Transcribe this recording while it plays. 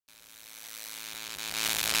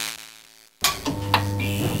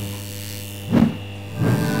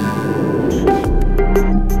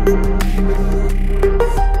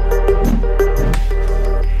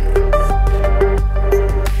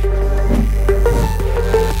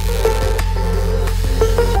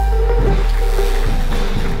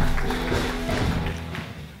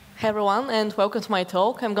everyone, and welcome to my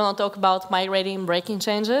talk. I'm going to talk about migrating breaking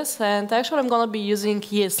changes, and actually I'm going to be using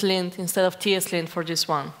ESLint instead of TSLint for this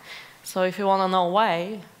one. So if you want to know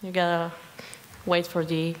why, you gotta wait for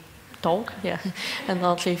the talk, yeah, and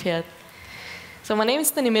not leave yet. So my name is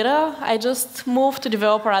Stanimira. I just moved to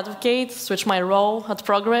developer advocate, switched my role at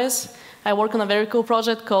Progress. I work on a very cool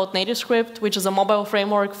project called NativeScript, which is a mobile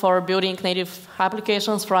framework for building native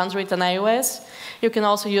applications for Android and iOS. You can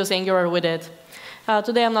also use Angular with it.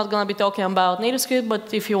 Today I'm not going to be talking about NativeScript,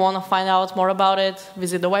 but if you want to find out more about it,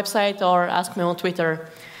 visit the website or ask me on Twitter.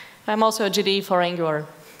 I'm also a GD for Angular.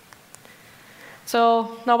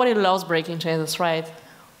 So nobody loves breaking changes, right?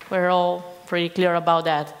 We're all pretty clear about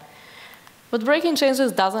that. But breaking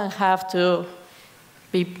changes doesn't have to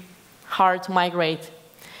be hard to migrate.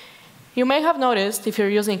 You may have noticed, if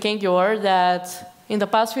you're using Angular, that in the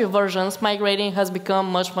past few versions, migrating has become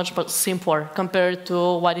much, much simpler compared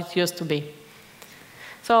to what it used to be.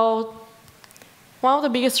 So one of the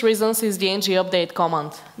biggest reasons is the ngupdate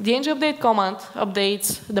command. The ngupdate command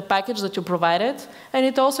updates the package that you provided, and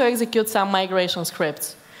it also executes some migration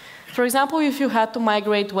scripts. For example, if you had to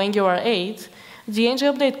migrate to Angular 8, the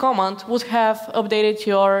ngupdate command would have updated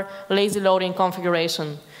your lazy loading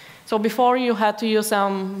configuration. So before you had to use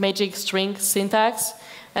some magic string syntax,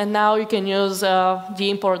 and now you can use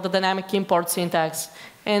the dynamic import syntax.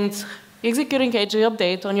 And executing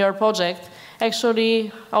ngupdate on your project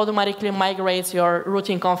actually automatically migrates your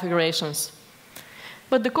routine configurations.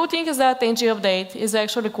 But the cool thing is that ngupdate is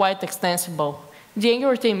actually quite extensible. The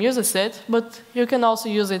Angular team uses it, but you can also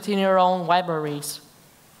use it in your own libraries.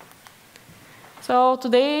 So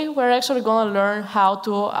today, we're actually going to learn how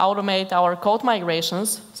to automate our code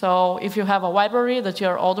migrations. So if you have a library that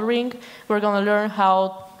you're ordering, we're going to learn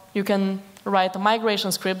how you can write a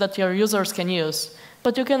migration script that your users can use.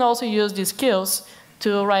 But you can also use these skills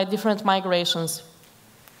to write different migrations.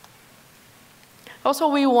 Also,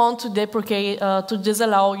 we want to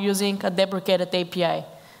disallow using a deprecated API.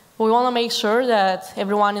 We want to make sure that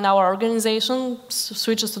everyone in our organization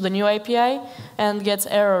switches to the new API and gets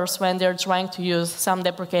errors when they're trying to use some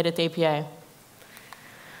deprecated API.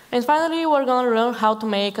 And finally, we're going to learn how to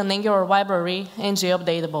make an Angular library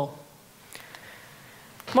ngupdatable.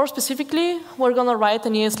 More specifically, we're going to write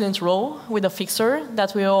an ESLint rule with a fixer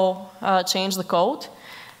that will change the code.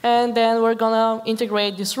 And then we're going to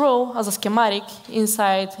integrate this rule as a schematic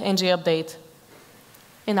inside ngupdate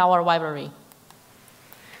in our library.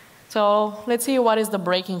 So let's see what is the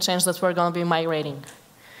breaking change that we're going to be migrating.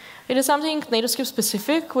 It is something NativeScript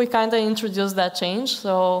specific. We kind of introduced that change,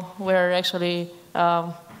 so we're actually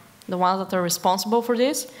the ones that are responsible for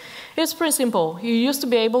this. It's pretty simple. You used to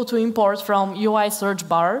be able to import from UI search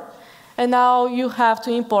bar, and now you have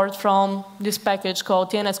to import from this package called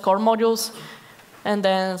TNS core modules, and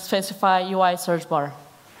then specify UI search bar.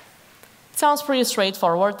 It sounds pretty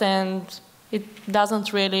straightforward, and it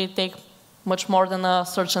doesn't really take much more than a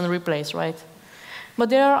search and replace, right? But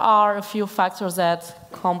there are a few factors that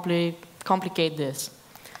complicate this.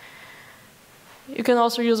 You can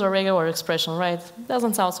also use a regular expression, right?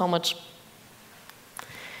 Doesn't sound so much.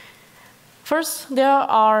 First, there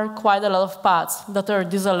are quite a lot of paths that are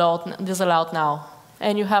disallowed now,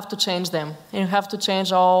 and you have to change them, and you have to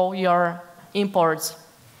change all your imports.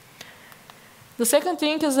 The second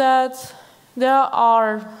thing is that there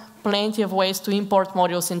are plenty of ways to import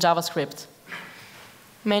modules in JavaScript,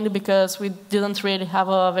 mainly because we didn't really have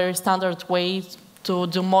a very standard way to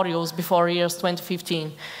do modules before years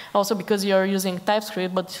 2015. Also because you're using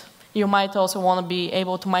TypeScript, but you might also want to be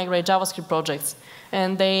able to migrate JavaScript projects.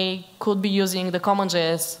 And they could be using the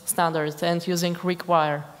CommonJS standards and using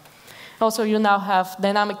require. Also, you now have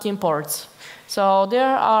dynamic imports. So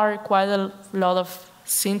there are quite a lot of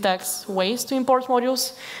syntax ways to import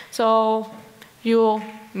modules. So you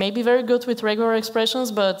may be very good with regular expressions,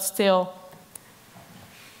 but still,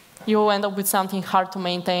 you end up with something hard to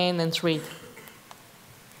maintain and read.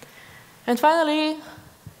 And finally,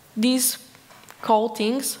 these code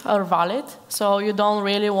things are valid, so you don't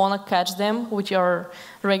really want to catch them with your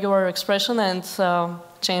regular expression and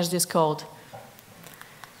change this code.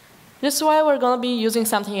 This is why we're going to be using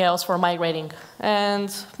something else for migrating.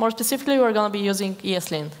 And more specifically, we're going to be using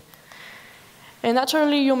ESLint. And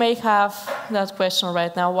naturally, you may have that question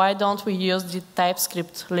right now, why don't we use the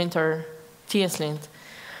TypeScript linter, TSLint?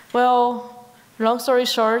 Well, long story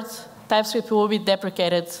short, TypeScript will be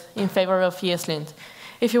deprecated in favor of ESLint.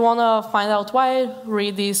 If you want to find out why,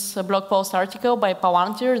 read this blog post article by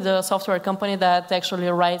Palantir, the software company that actually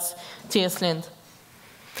writes TSLint.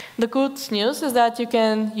 The good news is that you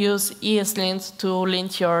can use ESLint to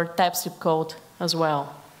lint your TypeScript code as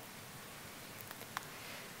well.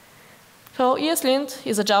 So ESLint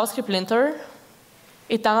is a JavaScript linter.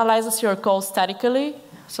 It analyzes your code statically,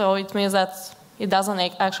 so it means that it doesn't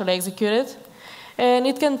actually execute it. And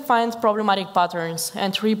it can find problematic patterns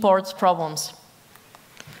and report problems.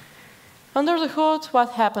 Under the hood,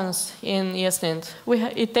 what happens in ESLint?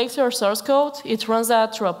 It takes your source code, it runs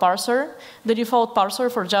that through a parser. The default parser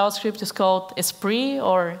for JavaScript is called Esprit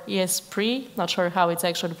or ESPRI, not sure how it's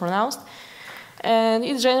actually pronounced. And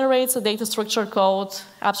it generates a data structure called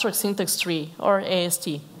abstract syntax tree, or AST.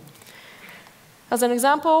 As an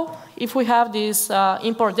example, if we have this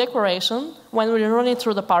import declaration, when we run it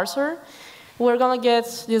through the parser, we're going to get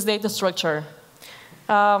this data structure.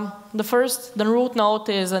 The root node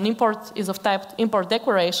is of type import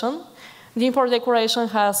declaration. The import declaration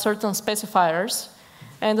has certain specifiers,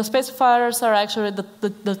 and the specifiers are actually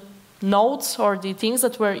the nodes or the things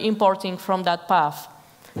that we're importing from that path.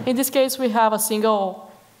 In this case, we have a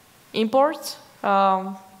single import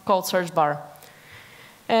called search bar.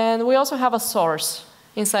 And we also have a source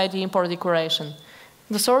inside the import declaration.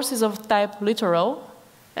 The source is of type literal,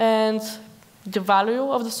 and the value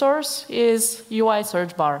of the source is UI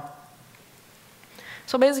search bar.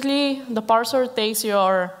 So basically, the parser takes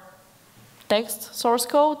your text source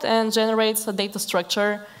code and generates a data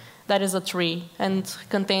structure that is a tree and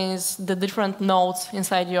contains the different nodes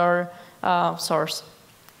inside your source.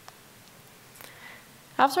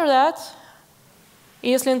 After that,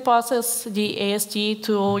 ESLint passes the AST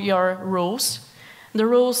to your rules. The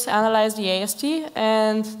rules analyze the AST,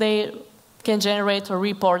 and they can generate a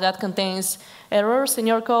report that contains errors in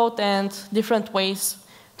your code and different ways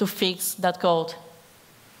to fix that code.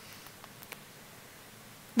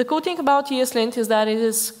 The cool thing about ESLint is that it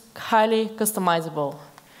is highly customizable.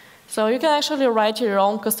 So you can actually write your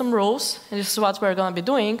own custom rules, and this is what we're going to be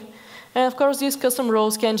doing. And of course, these custom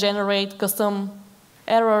rules can generate custom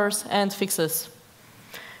errors and fixes.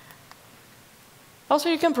 Also,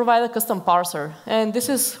 you can provide a custom parser, and this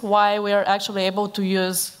is why we are actually able to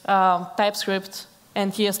use TypeScript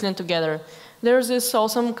and ESLint together. There's this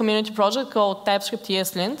awesome community project called TypeScript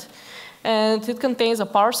ESLint, and it contains a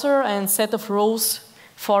parser and set of rules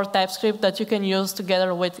for TypeScript that you can use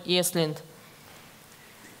together with ESLint.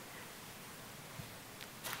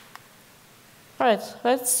 All right,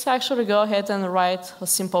 let's actually go ahead and write a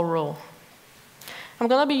simple rule. I'm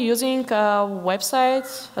going to be using a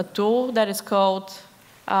website, a tool that is called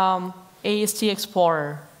AST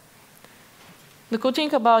Explorer. The cool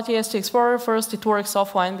thing about AST Explorer, first, it works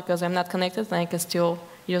offline because I'm not connected and I can still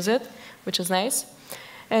use it, which is nice.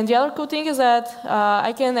 And the other cool thing is that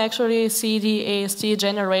I can actually see the AST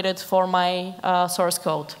generated for my source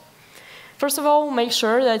code. First of all, make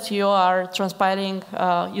sure that you are transpiling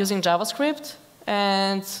using JavaScript,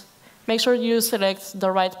 and make sure you select the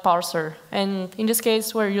right parser. And in this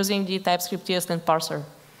case, we're using the TypeScript TSLint parser.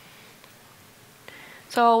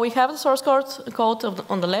 So we have the source code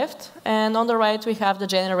on the left, and on the right, we have the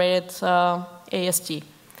generated AST.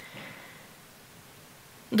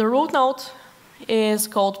 The root node is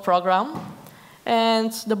called program,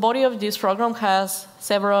 and the body of this program has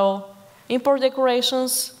several import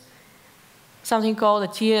declarations, something called a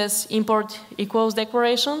TS import equals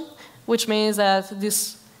declaration, which means that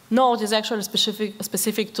this node is actually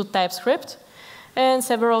specific to TypeScript, and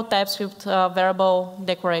several TypeScript variable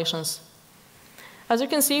declarations. As you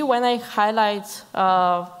can see, when I highlight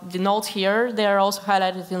the nodes here, they are also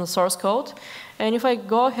highlighted in the source code. And if I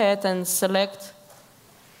go ahead and select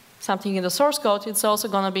something in the source code, it's also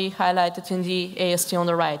going to be highlighted in the AST on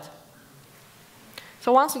the right.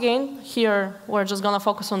 So once again, here, we're just going to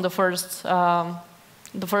focus on the first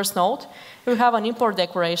node. We have an import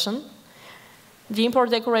declaration. The import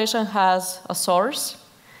declaration has a source,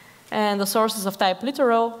 and the source is of type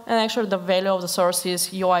literal, and actually the value of the source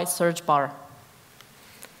is UI search bar.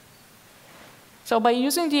 So by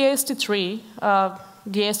using the AST tree,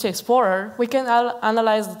 the AST Explorer, we can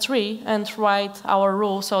analyze the tree and write our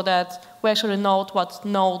rule so that we actually know what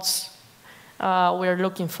nodes we're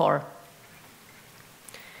looking for.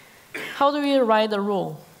 How do we write the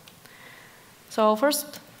rule? So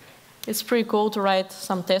first, it's pretty cool to write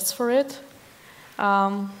some tests for it.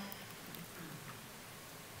 The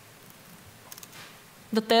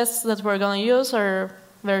tests that we're going to use are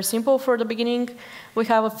very simple for the beginning. We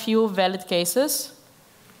have a few valid cases.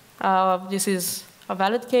 This is a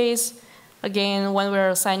valid case. Again, when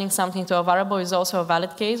we're assigning something to a variable, is also a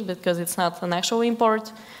valid case because it's not an actual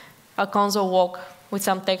import. A console walk with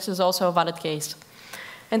some text is also a valid case.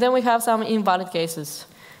 And then we have some invalid cases.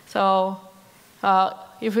 So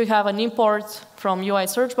if we have an import from UI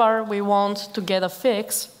search bar, we want to get a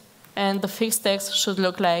fix, and the fixed text should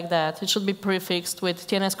look like that. It should be prefixed with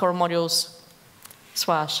TNS core modules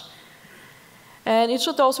 /. And it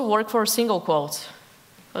should also work for single quotes.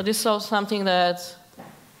 So this is also something that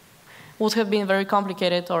would have been very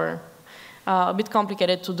complicated or a bit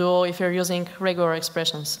complicated to do if you're using regular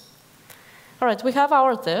expressions. All right, we have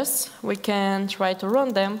our tests. We can try to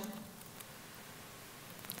run them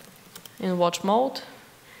in watch mode.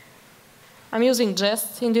 I'm using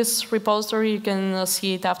jest in this repository. You can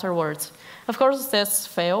see it afterwards. Of course, the tests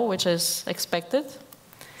fail, which is expected.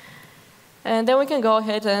 And then we can go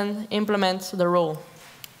ahead and implement the rule.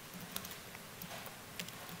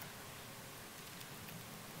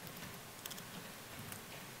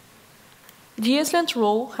 The TSLint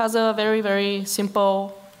rule has a very, very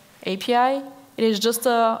simple API. It is just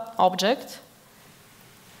an object.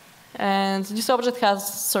 And this object has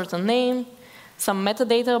a certain name, some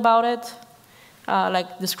metadata about it,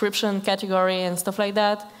 like description, category, and stuff like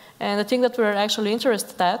that. And the thing that we're actually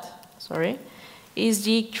interested at, is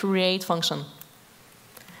the create function.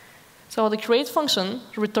 So the create function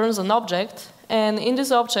returns an object, and in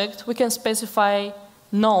this object, we can specify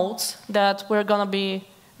nodes that we're going to be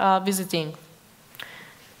visiting.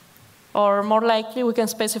 Or more likely, we can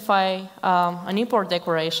specify an import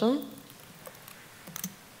declaration,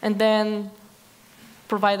 and then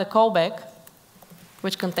provide a callback,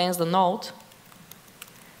 which contains the node.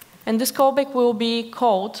 And this callback will be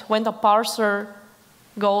called when the parser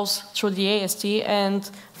goes through the AST and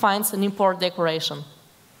finds an import declaration.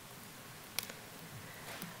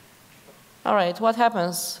 All right, what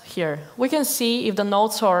happens here? We can see if the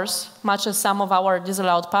node source matches some of our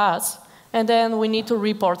disallowed paths, and then we need to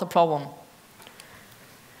report a problem.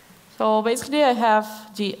 So basically, I have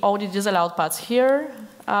all the disallowed paths here.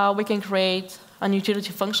 We can create an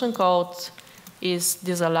utility function called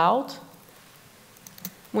isDisallowed.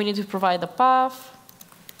 We need to provide a path,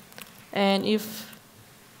 and if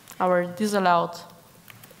our disallowed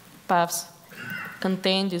paths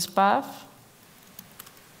contain this path,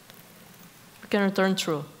 we can return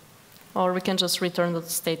true, or we can just return the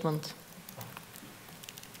statement.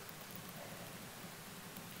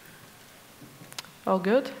 All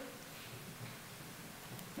good?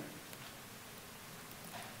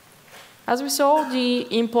 As we saw, the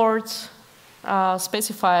import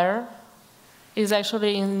specifier is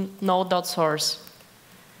actually in node.source.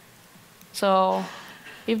 So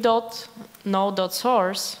if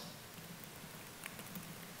node.source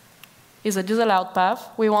is a disallowed path,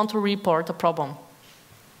 we want to report a problem.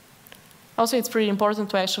 Also, it's pretty important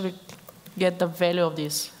to actually get the value of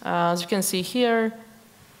this. As you can see here,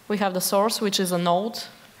 we have the source, which is a node,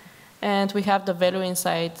 and we have the value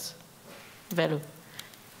inside value.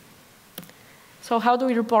 So how do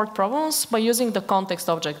we report problems? By using the context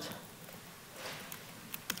object.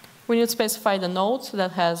 We need to specify the node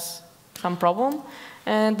that has some problem,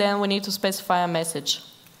 and then we need to specify a message.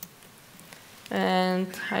 And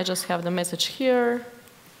I just have the message here.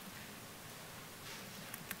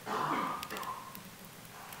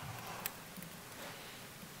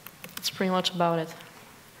 That's pretty much about it.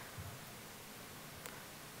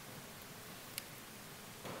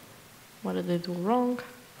 What did they do wrong?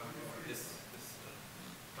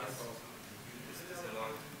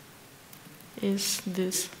 Is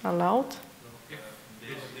this allowed?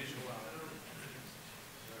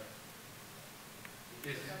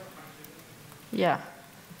 Yeah.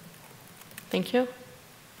 Thank you.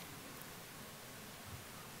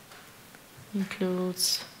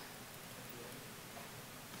 Includes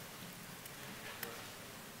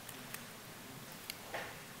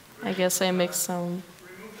I guess I make some. Remove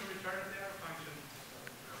the return there function.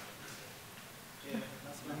 Yeah,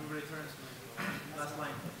 remove returns. Last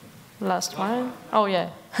line. Last one? Oh,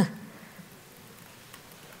 yeah.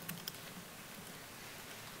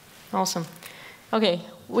 Awesome. OK,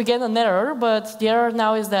 we get an error, but the error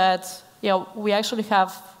now is that we actually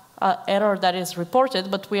have an error that is reported,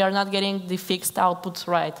 but we are not getting the fixed output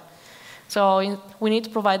right. So we need to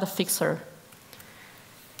provide a fixer.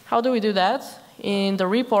 How do we do that? In the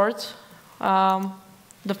report,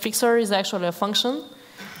 the fixer is actually a function,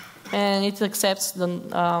 and it accepts the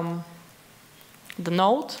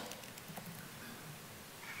node.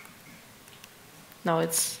 No,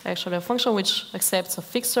 it's actually a function which accepts a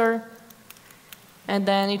fixer, and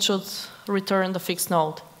then it should return the fixed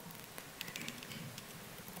node.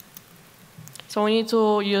 So we need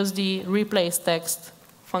to use the replace text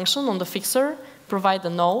function on the fixer, provide the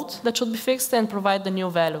node that should be fixed, and provide the new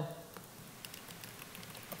value.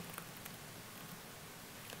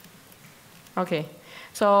 OK,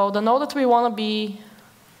 so the node that we want to be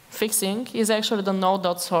fixing is actually the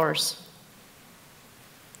node.source.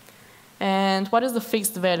 And what is the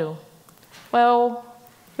fixed value? Well,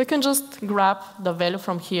 we can just grab the value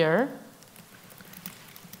from here.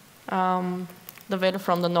 the value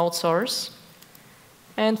from the node source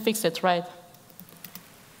and fix it, right?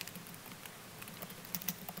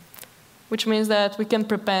 Which means that we can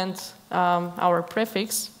prepend our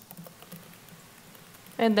prefix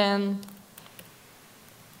and then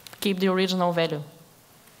keep the original value.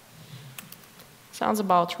 Sounds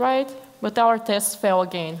about right, but our tests fail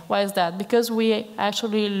again. Why is that? Because we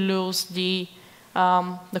actually lose the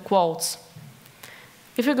quotes.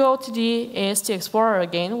 If you go to the AST Explorer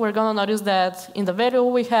again, we're going to notice that in the value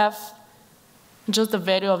we have just the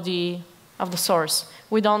value of the source.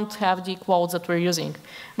 We don't have the quotes that we're using.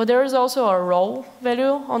 But there is also a row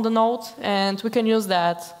value on the node, and we can use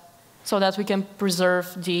that so that we can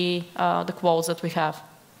preserve the quotes that we have.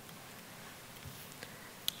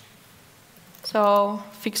 So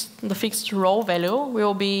the fixed row value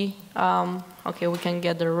will be, OK, we can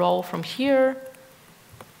get the row from here.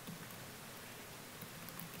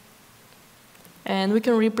 And we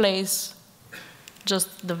can replace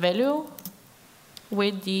just the value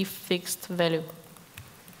with the fixed value.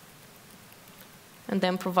 And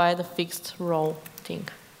then provide a fixed row thing.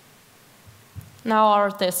 Now our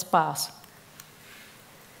tests pass.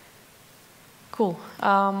 Cool.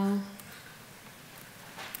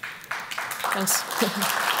 Thanks.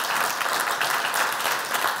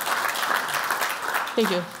 Thank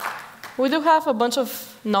you. We do have a bunch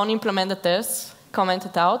of non-implemented tests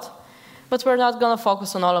commented out, but we're not going to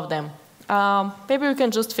focus on all of them. Maybe we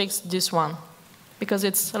can just fix this one, because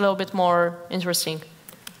it's a little bit more interesting.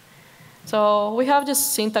 So we have this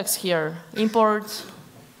syntax here. Import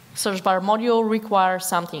search bar module require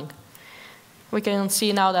something. We can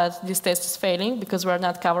see now that this test is failing because we're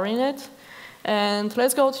not covering it. And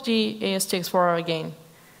let's go to the AST Explorer again.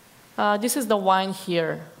 This is the wine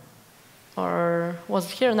here. Or was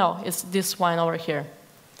it here? No, it's this wine over here.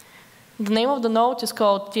 The name of the node is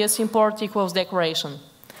called tsimport equals decoration.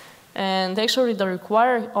 And actually the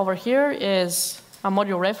require over here is a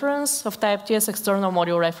module reference of type tsexternal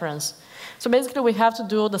module reference. So basically we have to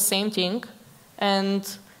do the same thing and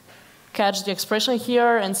catch the expression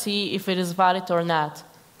here and see if it is valid or not.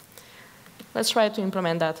 Let's try to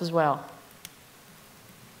implement that as well.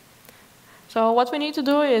 So what we need to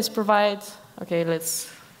do is provide, OK,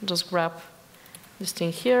 let's just grab this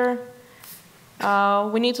thing here.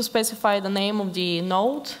 We need to specify the name of the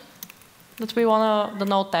node that we want the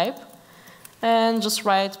node type, and just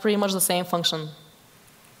write pretty much the same function.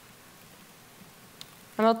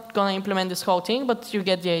 I'm not going to implement this whole thing, but you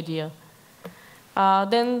get the idea.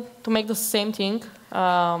 Then to make the same thing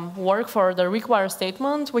work for the require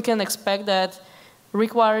statement, we can expect that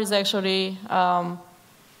require is actually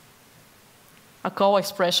a call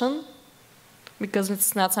expression, because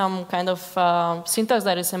it's not some kind of syntax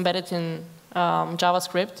that is embedded in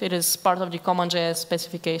JavaScript. It is part of the CommonJS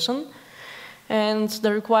specification. And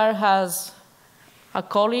the require has a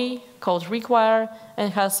callee called require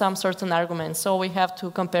and has some certain arguments. So we have to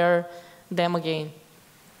compare them again.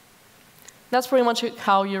 That's pretty much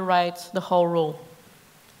how you write the whole rule.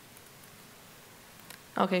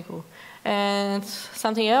 OK, cool. And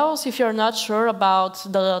something else, if you're not sure about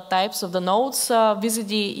the types of the nodes, visit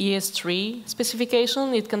the ES3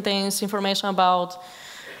 specification. It contains information about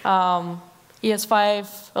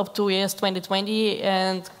ES5 up to ES 2020,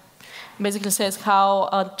 and basically says how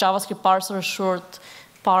a JavaScript parser should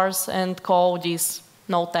parse and call these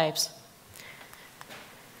node types.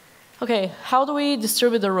 OK, how do we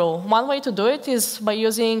distribute the rule? One way to do it is by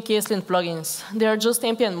using TSLint plugins. They are just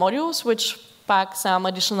npm modules which pack some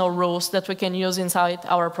additional rules that we can use inside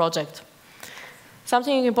our project.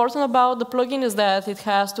 Something important about the plugin is that it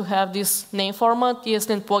has to have this name format,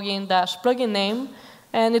 TSLint plugin-plugin name,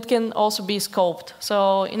 and it can also be scoped.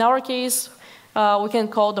 So in our case, we can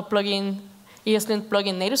call the plugin ESLint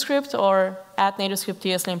plugin NativeScript or @NativeScript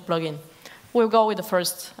TSLint plugin. We'll go with the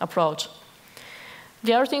first approach.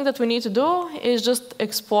 The other thing that we need to do is just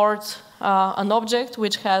export an object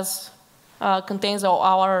which contains all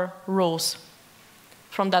our rules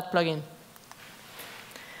from that plugin.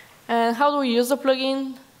 And how do we use the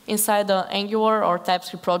plugin inside the Angular or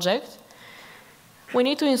TypeScript project? We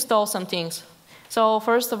need to install some things. So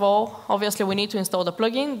first of all, obviously, we need to install the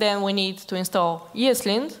plugin. Then we need to install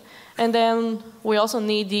ESLint. And then we also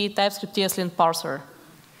need the TypeScript ESLint parser.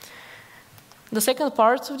 The second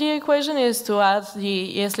part of the equation is to add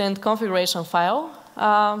the ESLint configuration file.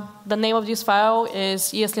 The name of this file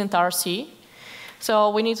is ESLint-rc.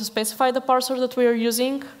 So we need to specify the parser that we are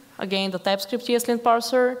using. Again, the TypeScript ESLint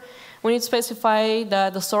parser. We need to specify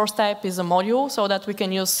that the source type is a module so that we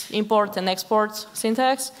can use import and export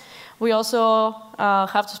syntax. we also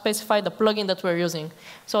have to specify the plugin that we're using.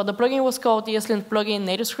 So the plugin was called TSLint plugin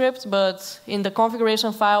NativeScript, but in the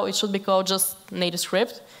configuration file, it should be called just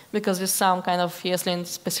NativeScript, because it's some kind of TSLint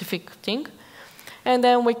specific thing. And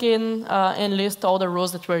then we can enlist all the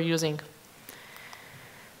rules that we're using.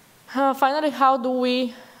 Finally, how do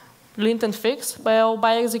we lint and fix? Well,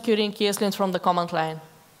 by executing TSLint from the command line.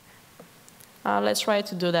 Let's try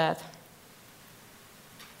to do that.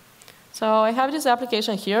 So I have this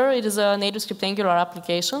application here. It is a NativeScript Angular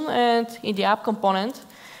application. And in the app component,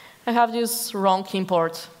 I have this wrong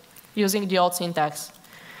import using the old syntax.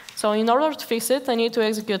 So in order to fix it, I need to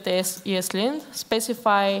execute ESLint,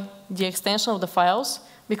 specify the extension of the files,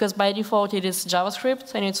 because by default it is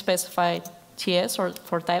JavaScript. I need to specify TS or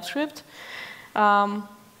for TypeScript.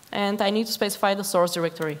 And I need to specify the source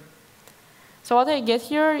directory. So what I get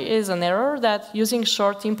here is an error that using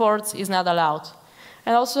short imports is not allowed.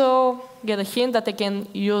 And also get a hint that I can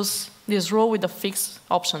use this rule with the fix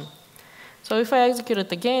option. So if I execute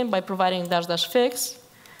it again by providing --fix,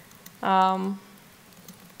 I'm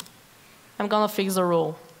going to fix the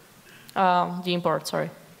rule, the import, sorry.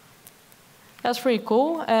 That's pretty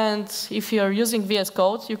cool. And if you're using VS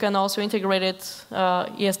Code, you can also integrate it,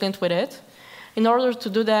 ESLint with it. In order to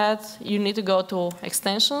do that, you need to go to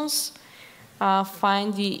Extensions,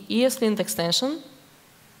 find the ESLint extension.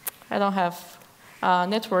 I don't have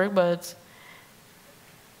network, but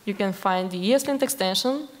you can find the ESLint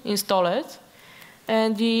extension, install it.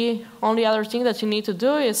 And the only other thing that you need to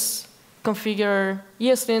do is configure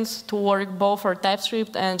ESLint to work both for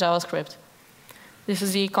TypeScript and JavaScript. This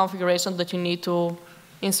is the configuration that you need to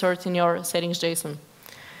insert in your settings.json.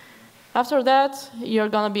 After that, you're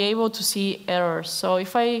going to be able to see errors. So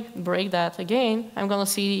if I break that again, I'm going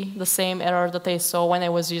to see the same error that I saw when I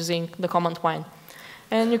was using the command line.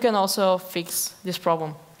 And you can also fix this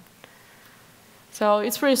problem. So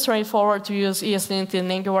it's pretty straightforward to use ESLint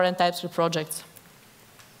in Angular and TypeScript projects.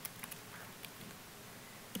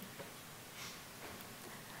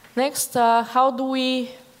 Next, how do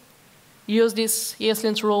we use this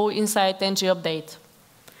ESLint rule inside ngupdate?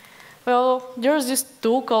 Well, there's this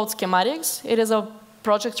tool called Schematics. It is a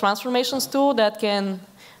project transformations tool that can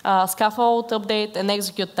scaffold, update, and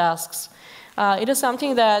execute tasks. It is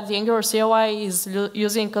something that the Angular CLI is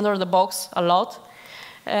using under the box a lot.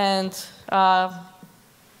 And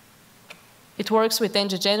it works with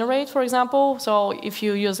ngGenerate, for example. So if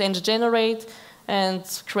you use ngGenerate and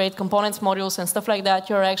create components, modules, and stuff like that,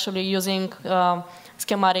 you're actually using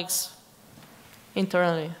schematics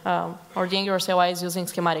internally. Or the Angular CLI is using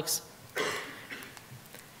schematics.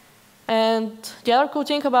 And the other cool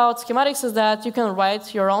thing about schematics is that you can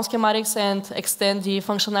write your own schematics and extend the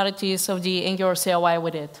functionalities of the Angular CLI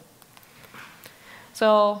with it.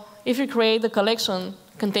 So if you create a collection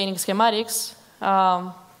containing schematics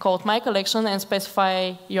called My Collection and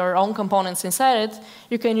specify your own components inside it,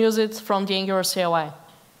 you can use it from the Angular CLI.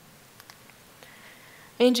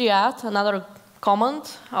 ng-add, another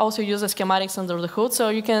command, also uses schematics under the hood, so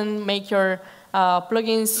you can make your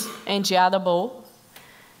plugins ng-addable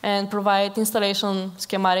and provide installation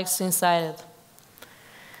schematics inside it.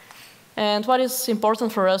 And what is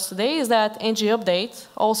important for us today is that ngupdate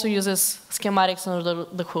also uses schematics under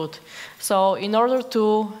the hood. So in order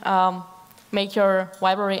to make your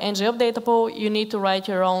library ngupdatable, you need to write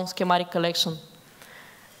your own schematic collection,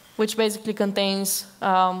 which basically contains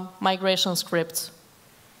migration scripts.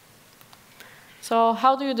 So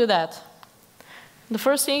how do you do that? The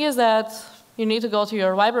first thing is that you need to go to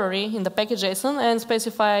your library in the package.json and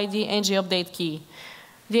specify the ngupdate key.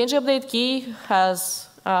 The ngupdate key has,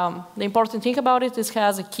 the important thing about it is it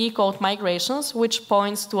has a key called migrations, which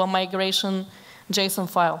points to a migration JSON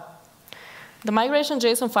file. The migration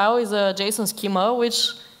JSON file is a JSON schema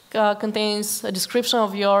which contains a description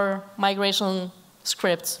of your migration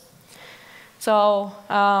scripts. So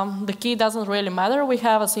the key doesn't really matter. We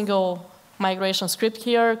have a single migration script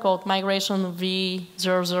here called migration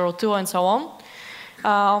v002 and so on.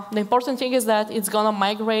 The important thing is that it's going to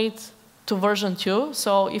migrate to version 2.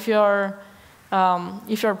 So if your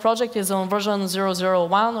project is on version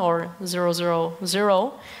 001 or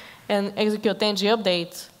 000 and execute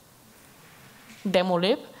ngupdate demo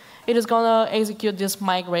lib, it is going to execute this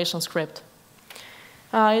migration script.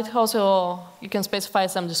 It also, you can specify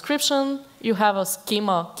some description. You have a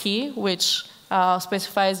schema key, which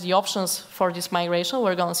specifies the options for this migration.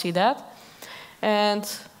 We're going to see that. And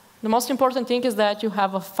the most important thing is that you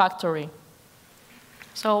have a factory.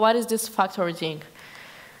 So what is this factory thing?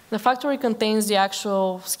 The factory contains the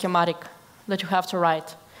actual schematic that you have to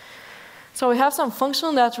write. So we have some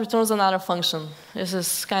function that returns another function. This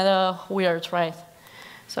is kind of weird, right?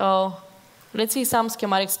 So let's see some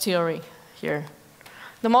schematics theory here.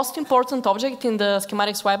 The most important object in the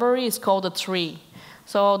schematics library is called a tree.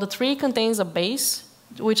 So the tree contains a base,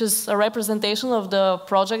 which is a representation of the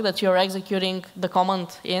project that you're executing the command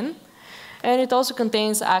in. And it also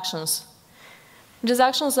contains actions. These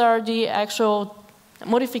actions are the actual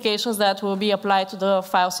modifications that will be applied to the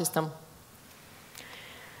file system.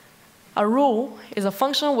 A rule is a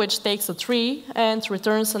function which takes a tree and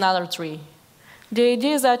returns another tree. The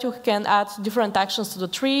idea is that you can add different actions to the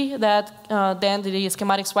tree that then the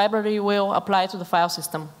schematics library will apply to the file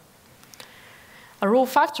system. A rule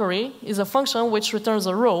factory is a function which returns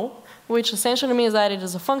a rule, which essentially means that it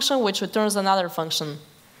is a function which returns another function.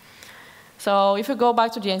 So if you go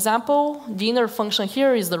back to the example, the inner function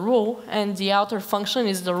here is the rule, and the outer function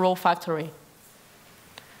is the rule factory.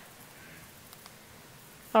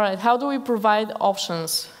 All right, how do we provide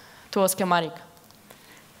options to a schematic?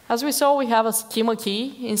 As we saw, we have a schema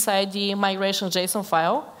key inside the migration JSON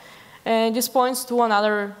file, and this points to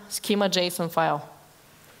another schema JSON file.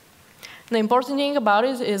 The important thing about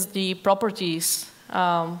it is the properties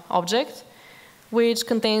object, which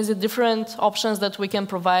contains the different options that we can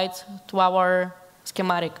provide to our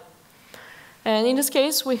schematic. And in this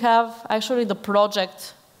case, we have actually the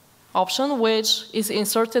project option, which is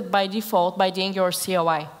inserted by default by the Angular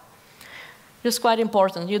CLI. This is quite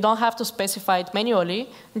important. You don't have to specify it manually.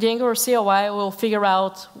 The Angular CLI will figure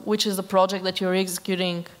out which is the project that you're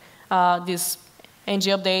executing this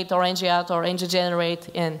ng-update or ng-add or ng-generate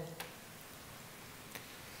in.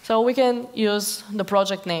 So we can use the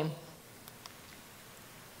project name.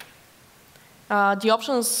 The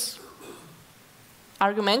options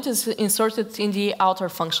argument is inserted in the outer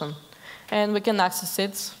function, and we can access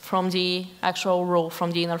it from the actual rule,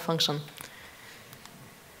 from the inner function.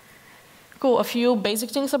 Cool, a few basic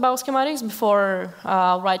things about schematics before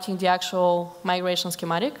writing the actual migration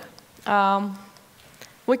schematic.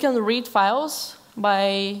 We can read files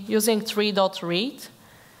by using tree.read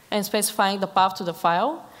and specifying the path to the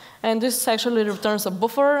file. And this actually returns a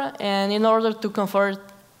buffer, and in order to convert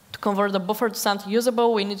the buffer to something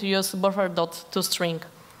usable, we need to use buffer.toString.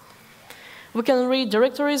 We can read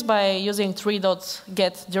directories by using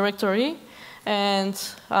tree.getDirectory, and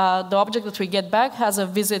the object that we get back has a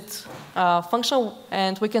visit function,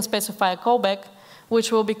 and we can specify a callback,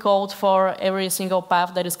 which will be called for every single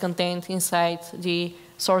path that is contained inside the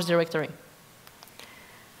source directory.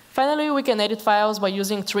 Finally, we can edit files by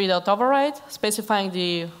using tree.override, specifying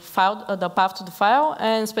the path to the file,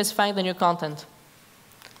 and specifying the new content.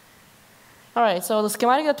 All right, so the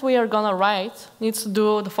schematic that we are going to write needs to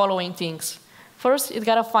do the following things. First, it's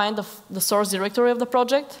got to find the source directory of the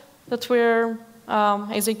project that we're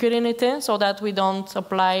executing it in, so that we don't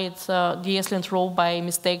apply the TSLint rule by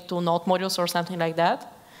mistake to node modules or something like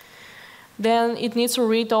that. Then it needs to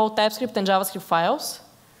read all TypeScript and JavaScript files,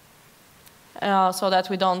 so that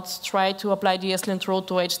we don't try to apply the TSLint rule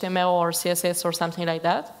to HTML or CSS or something like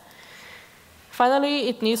that. Finally,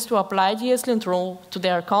 it needs to apply the TSLint rule to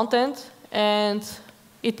their content, and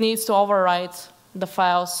it needs to overwrite the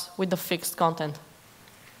files with the fixed content.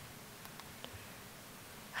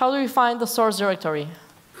 How do we find the source directory?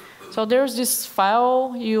 So there's this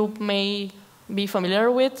file you may be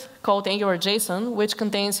familiar with called AngularJSON, which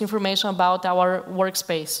contains information about our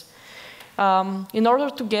workspace. In order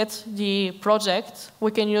to get the project,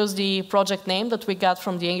 we can use the project name that we got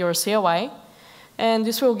from the Angular CLI, and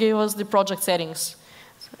this will give us the project settings.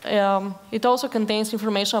 It also contains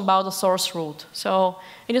information about the source root. So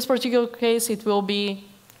in this particular case, it will be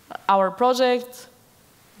our project,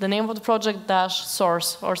 the name of the project dash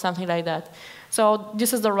source or something like that. So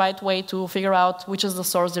this is the right way to figure out which is the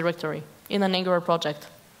source directory in an Angular project.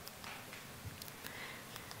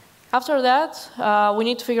 After that, we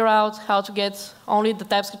need to figure out how to get only the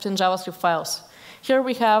TypeScript and JavaScript files. Here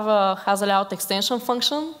we have a hasAllout extension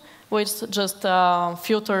function, which just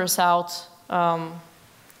filters out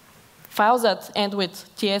files that end with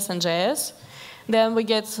TS and JS. Then we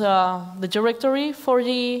get the directory for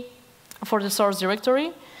the source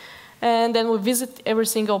directory. And then we visit every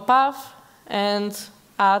single path and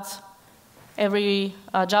add every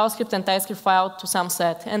JavaScript and TypeScript file to some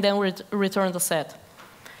set. And then we return the set.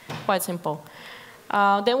 Quite simple.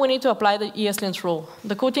 Then we need to apply the ESLint rule.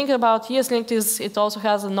 The cool thing about ESLint is it also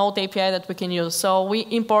has a node API that we can use. So we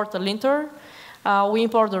import the linter, we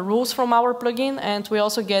import the rules from our plugin, and we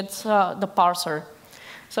also get the parser.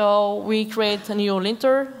 So we create a new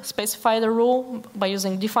linter, specify the rule by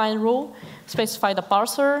using define rule, specify the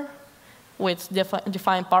parser with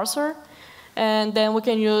define parser, and then we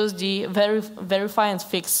can use the verify and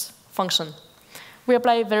fix function. We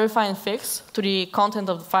apply verify and fix to the content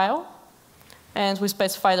of the file, and we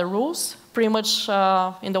specify the rules pretty much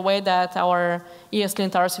in the way that our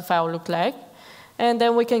ESLint RC file look like. And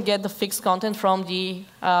then we can get the fixed content from the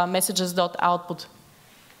messages.output.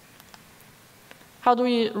 How do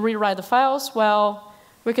we rewrite the files? Well,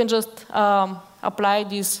 we can just apply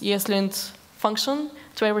this ESLint function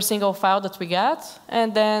to every single file that we get,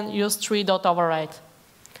 and then use tree.overwrite.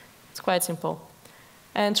 It's quite simple.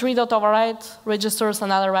 And tree.overwrite registers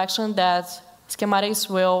another action that schematics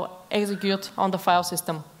will execute on the file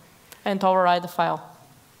system and overwrite the file.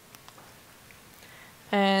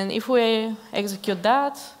 And if we execute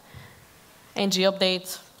that, ng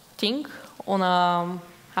update thing on an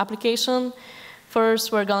application,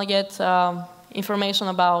 first we're going to get information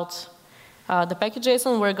about the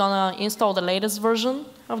package.json. We're going to install the latest version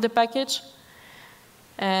of the package.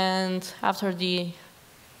 And after the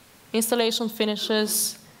installation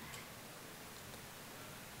finishes,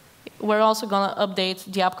 we're also going to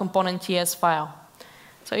update the app component TS file.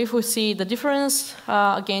 So if we see the difference,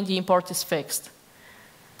 again, the import is fixed.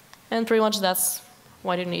 And pretty much that's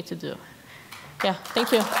what you need to do. Yeah,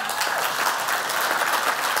 thank you.